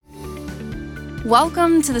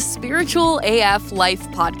Welcome to the Spiritual AF Life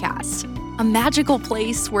Podcast, a magical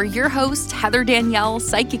place where your host, Heather Danielle,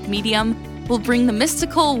 psychic medium, will bring the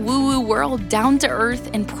mystical woo-woo world down to earth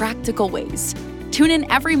in practical ways. Tune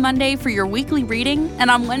in every Monday for your weekly reading and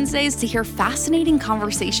on Wednesdays to hear fascinating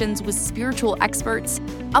conversations with spiritual experts,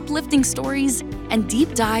 uplifting stories, and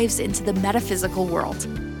deep dives into the metaphysical world,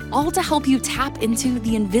 all to help you tap into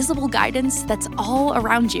the invisible guidance that's all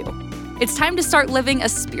around you. It's time to start living a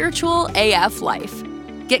spiritual AF life.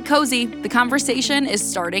 Get cozy. The conversation is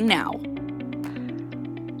starting now.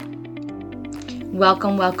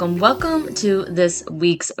 Welcome to this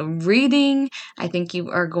week's reading. I think you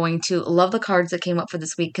are going to love the cards that came up for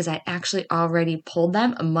this week because I actually already pulled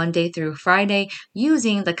them Monday through Friday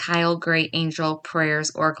using the Kyle Gray Angel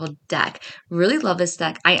Prayers Oracle deck. Really love this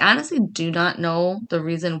deck. I honestly do not know the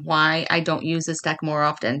reason why I don't use this deck more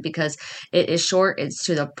often because it is short, it's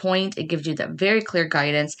to the point, it gives you that very clear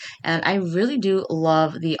guidance, and I really do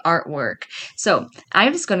love the artwork. So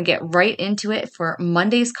I'm just going to get right into it for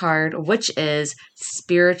Monday's card, which is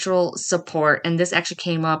spiritual support. And this actually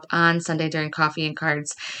came up on Sunday during Coffee and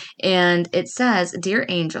Cards. And it says, "Dear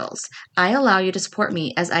angels, I allow you to support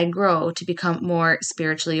me as I grow to become more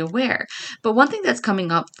spiritually aware." But one thing that's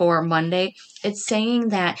coming up for Monday, it's saying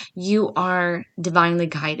that you are divinely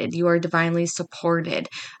guided. You are divinely supported.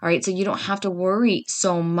 All right. So you don't have to worry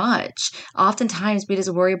so much. Oftentimes we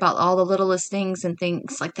just worry about all the littlest things and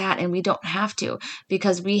things like that. And we don't have to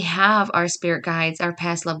because we have our spirit guides, our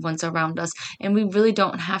past loved ones around us. And we really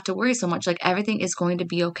don't have to worry so much. Like everything is going to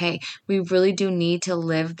be okay. We really do need to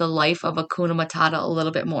live the life of Hakuna Matata a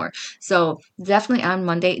little bit more. So definitely on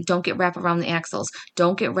Monday, don't get wrapped around the axles.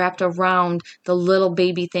 Don't get wrapped around the little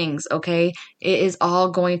baby things. Okay. It is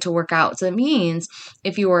all going to work out. So it means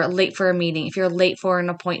if you are late for a meeting, if you're late for an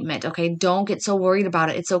appointment, okay, don't get so worried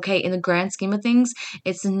about it. It's okay. In the grand scheme of things,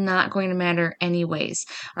 it's not going to matter anyways.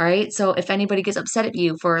 All right. So if anybody gets upset at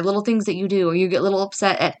you for little things that you do, or you get a little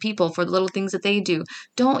upset at people for the little things that they do,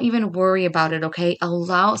 don't even worry about it. Okay.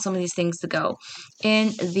 Allow some of these things to go.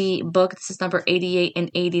 In the book, this is number 88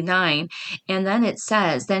 and 89. And then it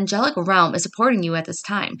says, "The angelic realm is supporting you at this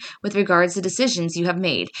time with regards to decisions you have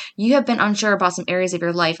made. You have been unsure about some areas of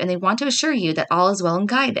your life, and they want to assure you that all is well and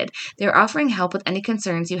guided. They're offering help with any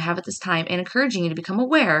concerns you have at this time and encouraging you to become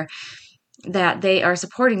aware that they are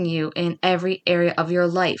supporting you in every area of your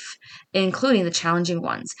life, including the challenging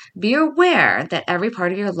ones. Be aware that every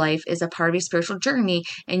part of your life is a part of your spiritual journey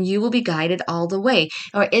and you will be guided all the way."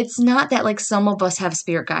 Or it's not that like some of us have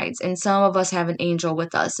spirit guides and some of us have an angel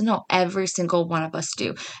with us. No, every single one of us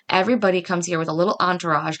do. Everybody comes here with a little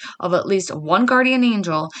entourage of at least one guardian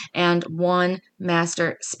angel and one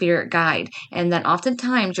master spirit guide. And then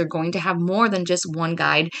oftentimes you're going to have more than just one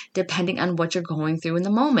guide depending on what you're going through in the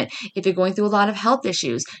moment. If you're going through a lot of health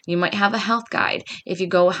issues, you might have a health guide. If you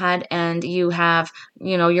go ahead and you have,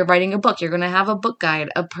 you're writing a book, you're going to have a book guide,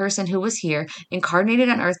 a person who was here, incarnated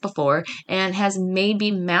on earth before, and has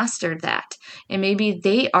maybe mastered that. And maybe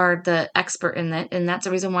they are the expert in that. And that's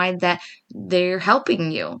the reason why that they're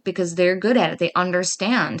helping you because they're good at it. They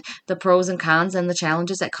understand the pros and cons and the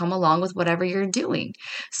challenges that come along with whatever you're doing.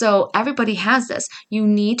 So everybody has this. You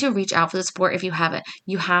need to reach out for the support if you haven't.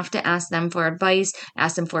 You have to ask them for advice,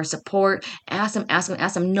 ask them for support, ask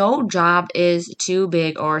them. No job is too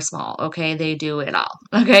big or small. Okay. They do it all.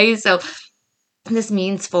 Okay. So this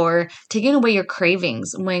means for taking away your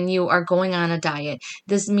cravings when you are going on a diet.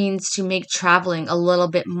 This means to make traveling a little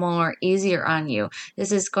bit more easier on you.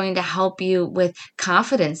 This is going to help you with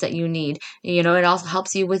confidence that you need. It also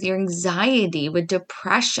helps you with your anxiety, with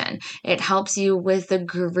depression. It helps you with the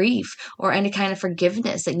grief or any kind of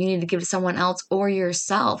forgiveness that you need to give to someone else or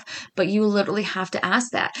yourself. But you literally have to ask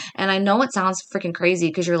that. And I know it sounds freaking crazy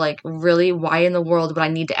because you're like, really? Why in the world would I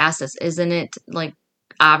need to ask this? Isn't it like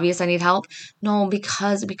obvious I need help? No,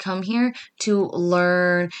 because we come here to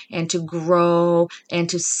learn and to grow and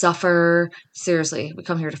to suffer. Seriously, we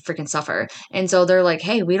come here to freaking suffer. And so they're like,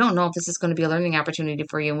 hey, we don't know if this is going to be a learning opportunity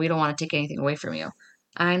for you and we don't want to take anything away from you.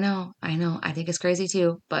 I know. I think it's crazy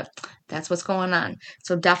too, but that's what's going on.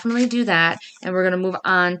 So definitely do that. And we're going to move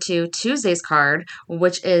on to Tuesday's card,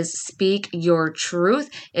 which is Speak Your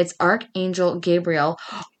Truth. It's Archangel Gabriel.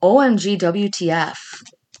 OMG WTF.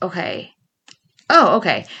 Okay. Oh,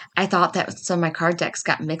 okay. I thought that some of my card decks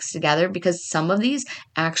got mixed together because some of these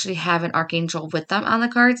actually have an archangel with them on the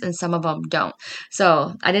cards and some of them don't.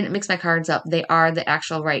 So I didn't mix my cards up. They are the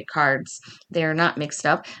actual right cards. They are not mixed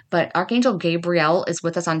up. But Archangel Gabriel is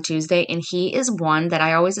with us on Tuesday, and he is one that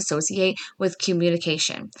I always associate with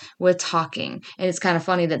communication, with talking. And it's kind of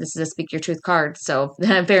funny that this is a Speak Your Truth card. So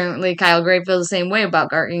apparently Kyle Gray feels the same way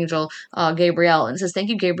about Archangel Gabriel and says, "Thank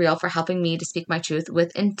you, Gabriel, for helping me to speak my truth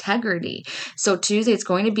with integrity." So Tuesday, it's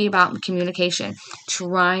going to be about communication,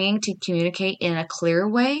 trying to communicate in a clear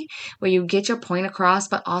way where you get your point across,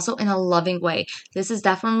 but also in a loving way. This is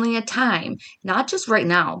definitely a time, not just right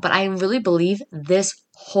now, but I really believe this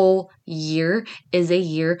whole year is a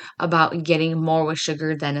year about getting more with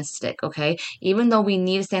sugar than a stick, okay? Even though we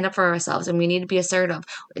need to stand up for ourselves and we need to be assertive,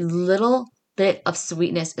 little bit of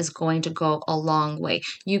sweetness is going to go a long way.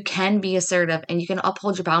 You can be assertive and you can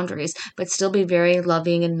uphold your boundaries, but still be very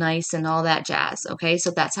loving and nice and all that jazz. Okay.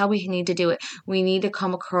 So that's how we need to do it. We need to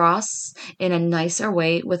come across in a nicer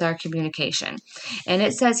way with our communication. And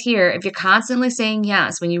it says here, if you're constantly saying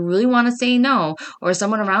yes when you really want to say no, or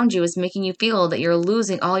someone around you is making you feel that you're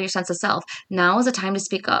losing all your sense of self, now is the time to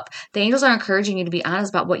speak up. The angels are encouraging you to be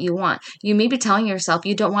honest about what you want. You may be telling yourself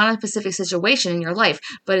you don't want a specific situation in your life,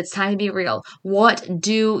 but it's time to be real. What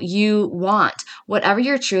do you want? Whatever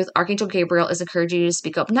your truth, Archangel Gabriel is encouraging you to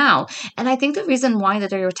speak up now. And I think the reason why that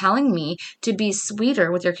they're telling me to be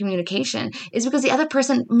sweeter with your communication is because the other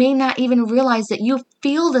person may not even realize that you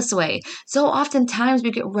feel this way. So oftentimes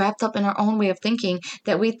we get wrapped up in our own way of thinking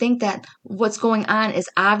that we think that what's going on is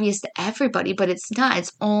obvious to everybody, but it's not.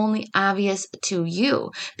 It's only obvious to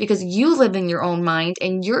you because you live in your own mind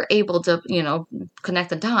and you're able to, connect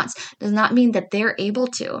the dots. Does not mean that they're able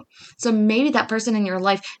to. So maybe that person in your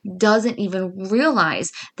life doesn't even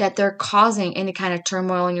realize that they're causing any kind of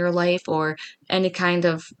turmoil in your life or any kind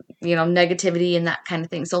of, negativity and that kind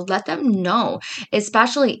of thing. So let them know,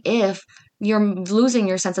 especially if you're losing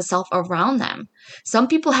your sense of self around them. Some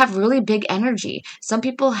people have really big energy. Some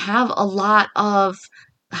people have a lot of,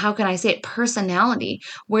 how can I say it, personality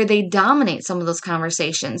where they dominate some of those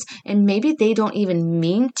conversations and maybe they don't even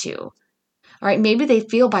mean to. All right, maybe they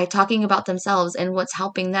feel by talking about themselves and what's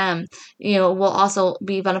helping them, will also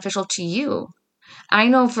be beneficial to you. I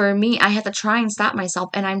know for me, I have to try and stop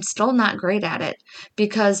myself, and I'm still not great at it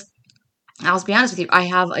because I'll be honest with you, I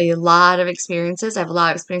have a lot of experiences. I have a lot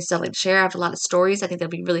of experiences I'd like to share. I have a lot of stories. I think that'll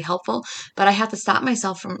be really helpful. But I have to stop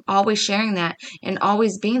myself from always sharing that and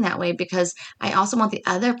always being that way because I also want the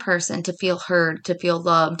other person to feel heard, to feel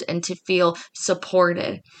loved, and to feel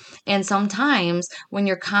supported. And sometimes when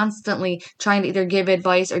you're constantly trying to either give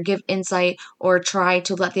advice or give insight or try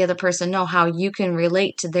to let the other person know how you can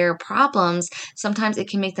relate to their problems, sometimes it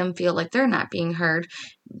can make them feel like they're not being heard.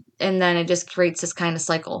 And then it just creates this kind of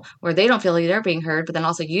cycle where they don't feel like they're being heard, but then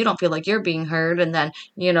also you don't feel like you're being heard. And then,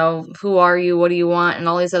 who are you? What do you want? And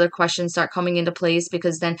all these other questions start coming into place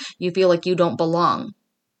because then you feel like you don't belong.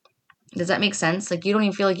 Does that make sense? Like you don't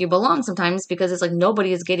even feel like you belong sometimes because it's like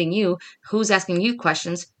nobody is getting you. Who's asking you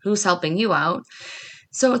questions? Who's helping you out?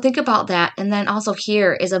 So think about that. And then also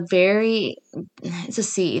here is it's a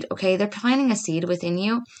seed, okay? They're planting a seed within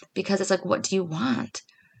you because it's like, what do you want?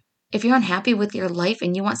 If you're unhappy with your life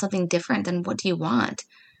and you want something different, then what do you want?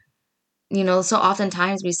 So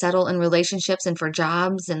oftentimes we settle in relationships and for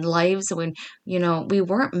jobs and lives when, we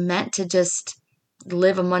weren't meant to just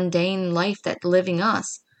live a mundane life that's living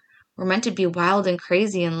us. We're meant to be wild and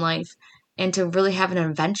crazy in life and to really have an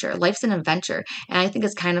adventure. Life's an adventure. And I think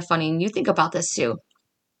it's kind of funny. And you think about this too.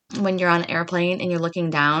 When you're on an airplane and you're looking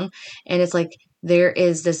down and it's like there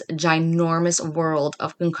is this ginormous world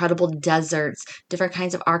of incredible deserts, different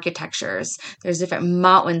kinds of architectures. There's different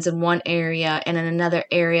mountains in one area, and in another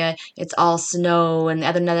area, it's all snow, and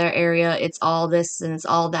another area, it's all this and it's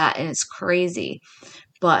all that, and it's crazy.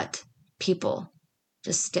 But people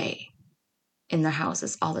just stay in their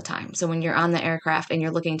houses all the time. So when you're on the aircraft and you're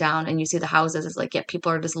looking down and you see the houses, it's like, yeah,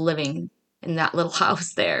 people are just living in that little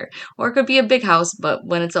house there. Or it could be a big house, but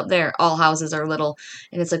when it's up there, all houses are little.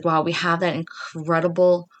 And it's like, wow, we have that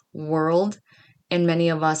incredible world. And many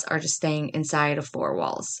of us are just staying inside of four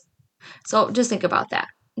walls. So just think about that.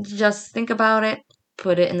 Just think about it.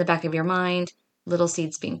 Put it in the back of your mind. Little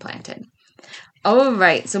seeds being planted. All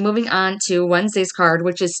right, so moving on to Wednesday's card,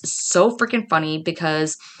 which is so freaking funny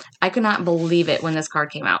because I could not believe it when this card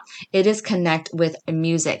came out. It is Connect with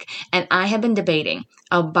Music. And I have been debating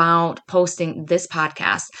about posting this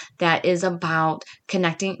podcast that is about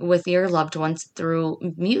connecting with your loved ones through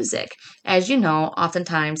music. As you know,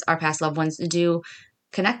 oftentimes our past loved ones do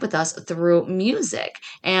connect with us through music.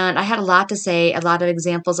 And I had a lot to say, a lot of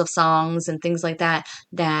examples of songs and things like that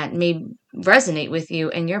that may resonate with you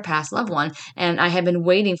and your past loved one. And I have been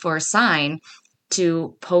waiting for a sign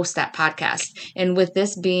to post that podcast. And with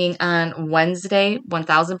this being on Wednesday,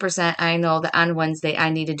 1000%, I know that on Wednesday I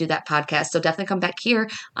need to do that podcast. So definitely come back here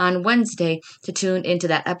on Wednesday to tune into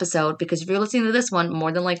that episode, because if you're listening to this one,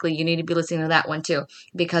 more than likely you need to be listening to that one too,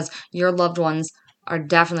 because your loved ones are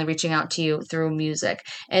definitely reaching out to you through music.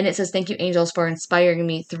 And it says, thank you, angels, for inspiring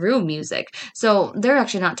me through music. So they're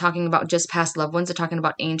actually not talking about just past loved ones, they're talking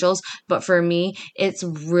about angels. But for me, it's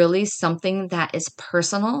really something that is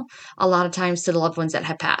personal a lot of times to the loved ones that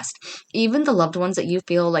have passed. Even the loved ones that you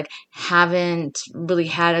feel like haven't really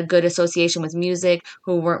had a good association with music,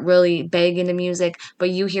 who weren't really big into music,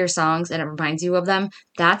 but you hear songs and it reminds you of them.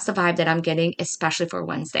 That's the vibe that I'm getting, especially for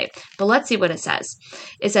Wednesday. But let's see what it says.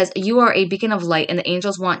 It says, you are a beacon of light, and the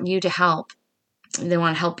angels want you to help. They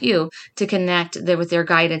want to help you to connect with their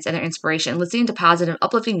guidance and their inspiration. Listening to positive,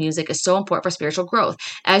 uplifting music is so important for spiritual growth.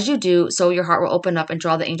 As you do, so your heart will open up and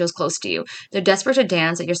draw the angels close to you. They're desperate to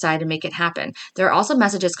dance at your side to make it happen. There are also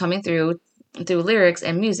messages coming through lyrics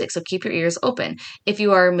and music, so keep your ears open. If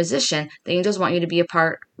you are a musician, the angels want you to be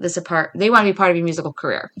they want to be part of your musical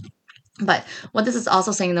career. But what this is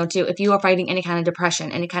also saying, though, too, if you are fighting any kind of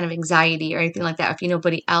depression, any kind of anxiety or anything like that, if you know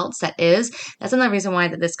anybody else that is, that's another reason why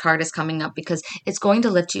that this card is coming up, because it's going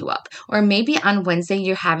to lift you up. Or maybe on Wednesday,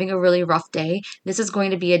 you're having a really rough day. This is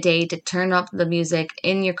going to be a day to turn up the music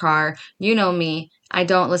in your car. You know me. I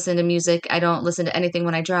don't listen to music. I don't listen to anything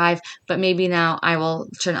when I drive, but maybe now I will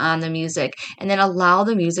turn on the music and then allow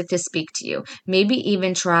the music to speak to you. Maybe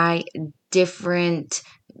even try different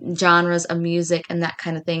genres of music and that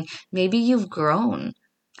kind of thing. Maybe you've grown.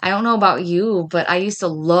 I don't know about you, but I used to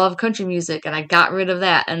love country music and I got rid of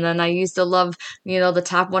that. And then I used to love, the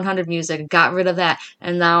top 100 music, got rid of that.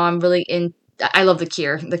 And now I'm really I love The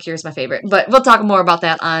Cure. The Cure is my favorite. But we'll talk more about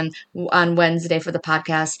that on Wednesday for the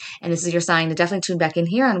podcast. And this is your sign to definitely tune back in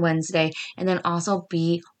here on Wednesday. And then also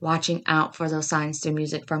be watching out for those signs through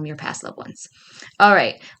music from your past loved ones. All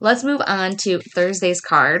right, let's move on to Thursday's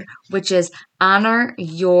card, which is honor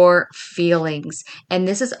your feelings. And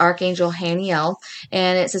this is Archangel Haniel.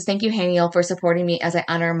 And it says, thank you, Haniel, for supporting me as I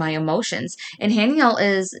honor my emotions. And Haniel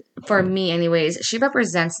is, for me anyways, she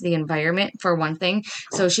represents the environment for one thing.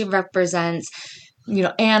 So she represents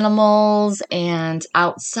animals and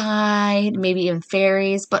outside, maybe even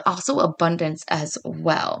fairies, but also abundance as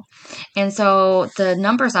well. And so the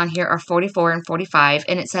numbers on here are 44 and 45,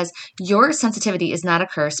 and it says, your sensitivity is not a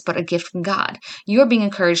curse, but a gift from God. You are being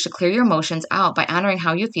encouraged to clear your emotions out by honoring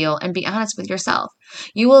how you feel and be honest with yourself.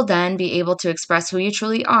 You will then be able to express who you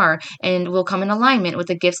truly are and will come in alignment with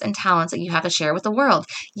the gifts and talents that you have to share with the world.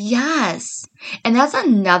 Yes. And that's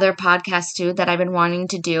another podcast too that I've been wanting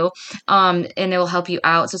to do. And it will help you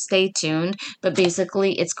out. So stay tuned. But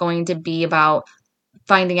basically it's going to be about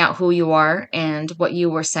finding out who you are and what you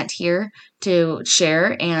were sent here to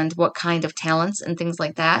share and what kind of talents and things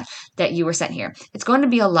like that you were sent here. It's going to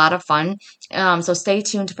be a lot of fun. So stay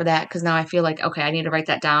tuned for that, because now I feel like, okay, I need to write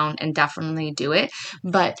that down and definitely do it.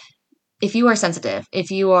 But if you are sensitive, if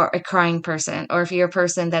you are a crying person, or if you're a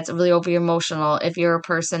person that's really over emotional, if you're a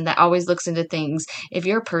person that always looks into things, if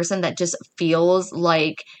you're a person that just feels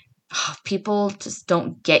like people just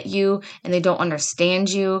don't get you and they don't understand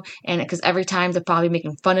you, and because every time they're probably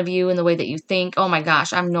making fun of you in the way that you think, oh my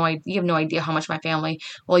gosh, you have no idea how much my family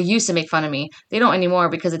used to make fun of me. They don't anymore,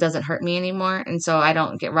 because it doesn't hurt me anymore, and so I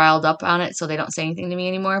don't get riled up on it, so they don't say anything to me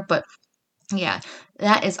anymore. But yeah,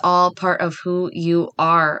 that is all part of who you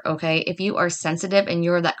are, okay? If you are sensitive and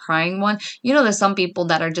you're that crying one, there's some people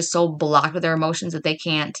that are just so blocked with their emotions that they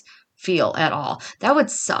can't feel at all. That would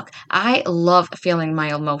suck. I love feeling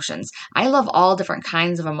my emotions. I love all different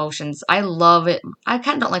kinds of emotions. I love it. I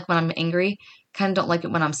kind of don't like when I'm angry. Kind of don't like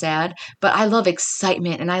it when I'm sad, but I love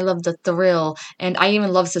excitement and I love the thrill, and I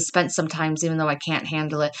even love suspense sometimes, even though I can't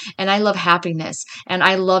handle it. And I love happiness, and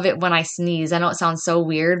I love it when I sneeze. I know it sounds so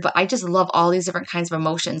weird, but I just love all these different kinds of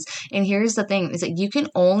emotions. And here's the thing, is that you can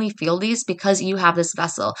only feel these because you have this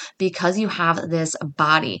vessel, because you have this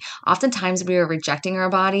body. Oftentimes we are rejecting our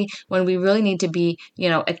body when we really need to be,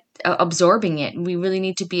 absorbing it. We really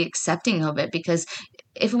need to be accepting of it, because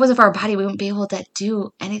if it wasn't for our body, we wouldn't be able to do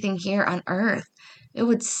anything here on earth. It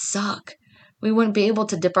would suck. We wouldn't be able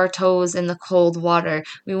to dip our toes in the cold water.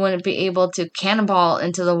 We wouldn't be able to cannonball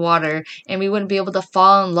into the water, and we wouldn't be able to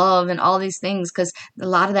fall in love and all these things, because a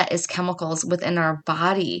lot of that is chemicals within our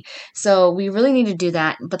body. So we really need to do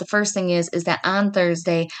that. But the first thing is that on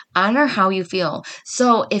Thursday, honor how you feel.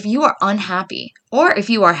 So if you are unhappy or if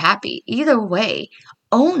you are happy, either way,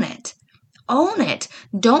 own it. Own it.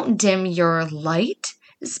 Don't dim your light,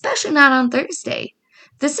 especially not on Thursday.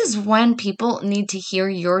 This is when people need to hear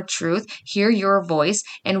your truth, hear your voice,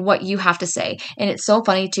 and what you have to say. And it's so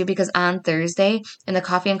funny too, because on Thursday in the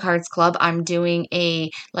Coffee and Cards Club, I'm doing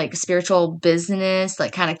a like spiritual business,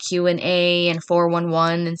 like kind of Q&A and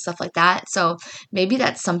 411 and stuff like that. So maybe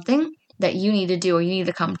that's something that you need to do or you need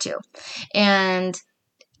to come to. And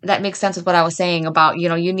that makes sense with what I was saying about,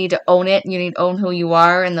 you need to own it. You need to own who you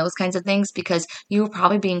are and those kinds of things, because you're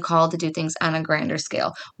probably being called to do things on a grander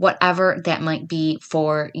scale, whatever that might be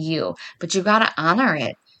for you. But you got to honor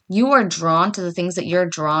it. You are drawn to the things that you're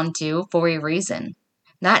drawn to for a reason.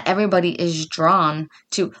 Not everybody is drawn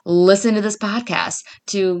to listen to this podcast,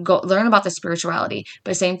 to go learn about the spirituality.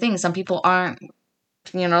 But same thing, some people aren't,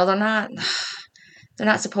 they're not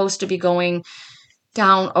supposed to be going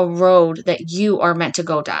down a road that you are meant to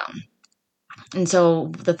go down. And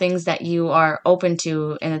so the things that you are open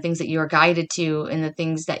to and the things that you are guided to and the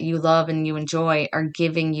things that you love and you enjoy are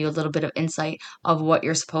giving you a little bit of insight of what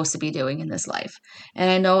you're supposed to be doing in this life. And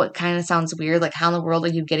I know it kind of sounds weird, like how in the world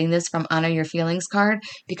are you getting this from Honor Your Feelings card?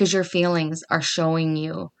 Because your feelings are showing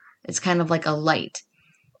you, it's kind of like a light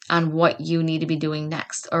on what you need to be doing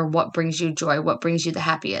next, or what brings you joy, what brings you the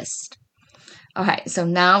happiest. Okay, so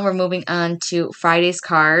now we're moving on to Friday's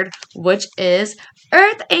card, which is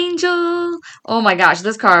Earth Angel. Oh my gosh,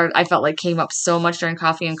 this card I felt like came up so much during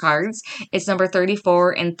Coffee and Cards. It's number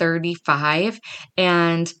 34 and 35,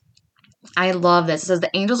 and I love this. It says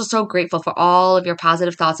the angels are so grateful for all of your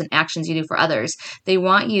positive thoughts and actions you do for others. They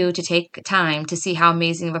want you to take time to see how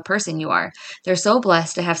amazing of a person you are. They're so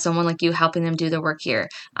blessed to have someone like you helping them do the work here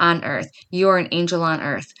on earth. You are an angel on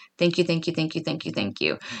earth. Thank you, thank you, thank you, thank you, thank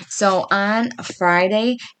you. So on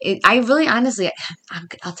Friday,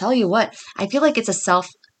 I'll tell you what, I feel like it's a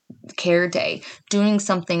self-care day, doing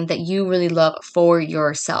something that you really love for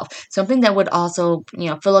yourself, something that would also,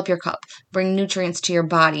 fill up your cup, bring nutrients to your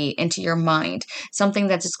body and to your mind, something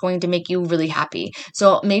that's just going to make you really happy.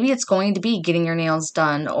 So maybe it's going to be getting your nails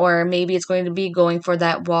done, or maybe it's going to be going for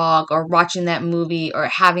that walk or watching that movie or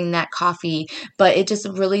having that coffee, but it just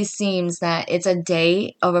really seems that it's a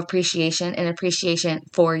day of appreciation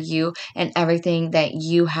for you and everything that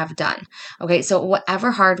you have done. Okay, so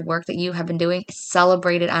whatever hard work that you have been doing,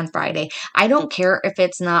 celebrate it on Friday. I don't care if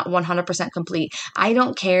it's not 100% complete. I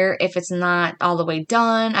don't care if it's not all the way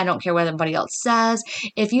done. I don't care what everybody else says.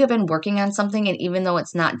 If you have been working on something and even though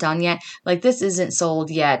it's not done yet, like this isn't sold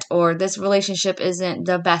yet, or this relationship isn't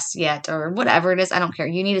the best yet, or whatever it is, I don't care.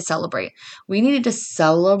 You need to celebrate. We needed to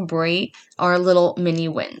celebrate our little mini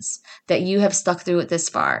wins, that you have stuck through it this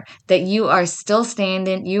far, that you are still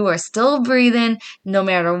standing, you are still breathing, no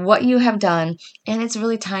matter what you have done. And it's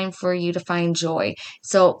really time for you to find joy.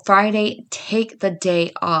 So Friday, take the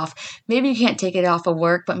day off. Maybe you can't take it off of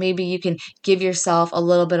work, but maybe you can give yourself a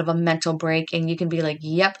little bit of a mental break and you can be like,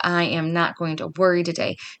 yep, I am not going to worry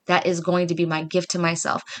today. That is going to be my gift to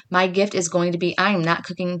myself. My gift is going to be, I am not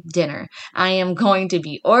cooking dinner. I am going to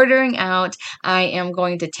be ordering out. I am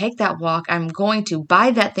going to take that walk. I'm going to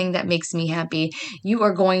buy that thing that makes me happy. You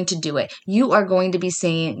are going to do it. You are going to be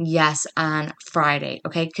saying yes on Friday,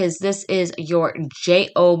 okay? Because this is your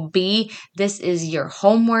job. This is your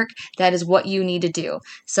homework. That is what you need to do.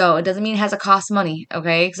 So it doesn't mean it has to cost money,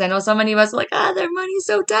 okay? Because I know so many of us are like, their money's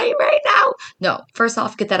so tight right now. No, first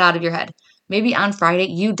off, get that out of your head. Maybe on Friday,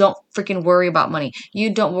 you don't freaking worry about money.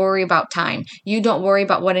 You don't worry about time. You don't worry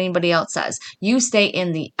about what anybody else says. You stay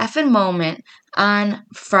in the effing moment on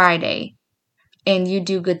Friday and you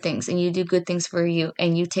do good things and you do good things for you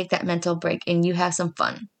and you take that mental break and you have some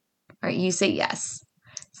fun. All right, you say yes.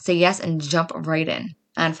 Say yes and jump right in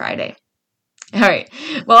on Friday. All right.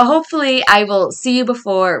 Well, hopefully I will see you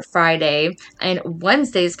before Friday and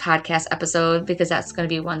Wednesday's podcast episode, because that's going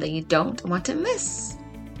to be one that you don't want to miss.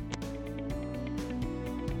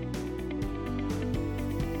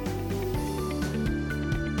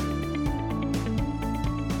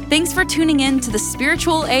 Thanks for tuning in to the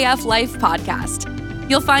Spiritual AF Life podcast.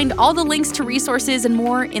 You'll find all the links to resources and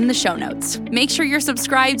more in the show notes. Make sure you're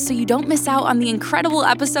subscribed so you don't miss out on the incredible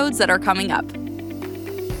episodes that are coming up.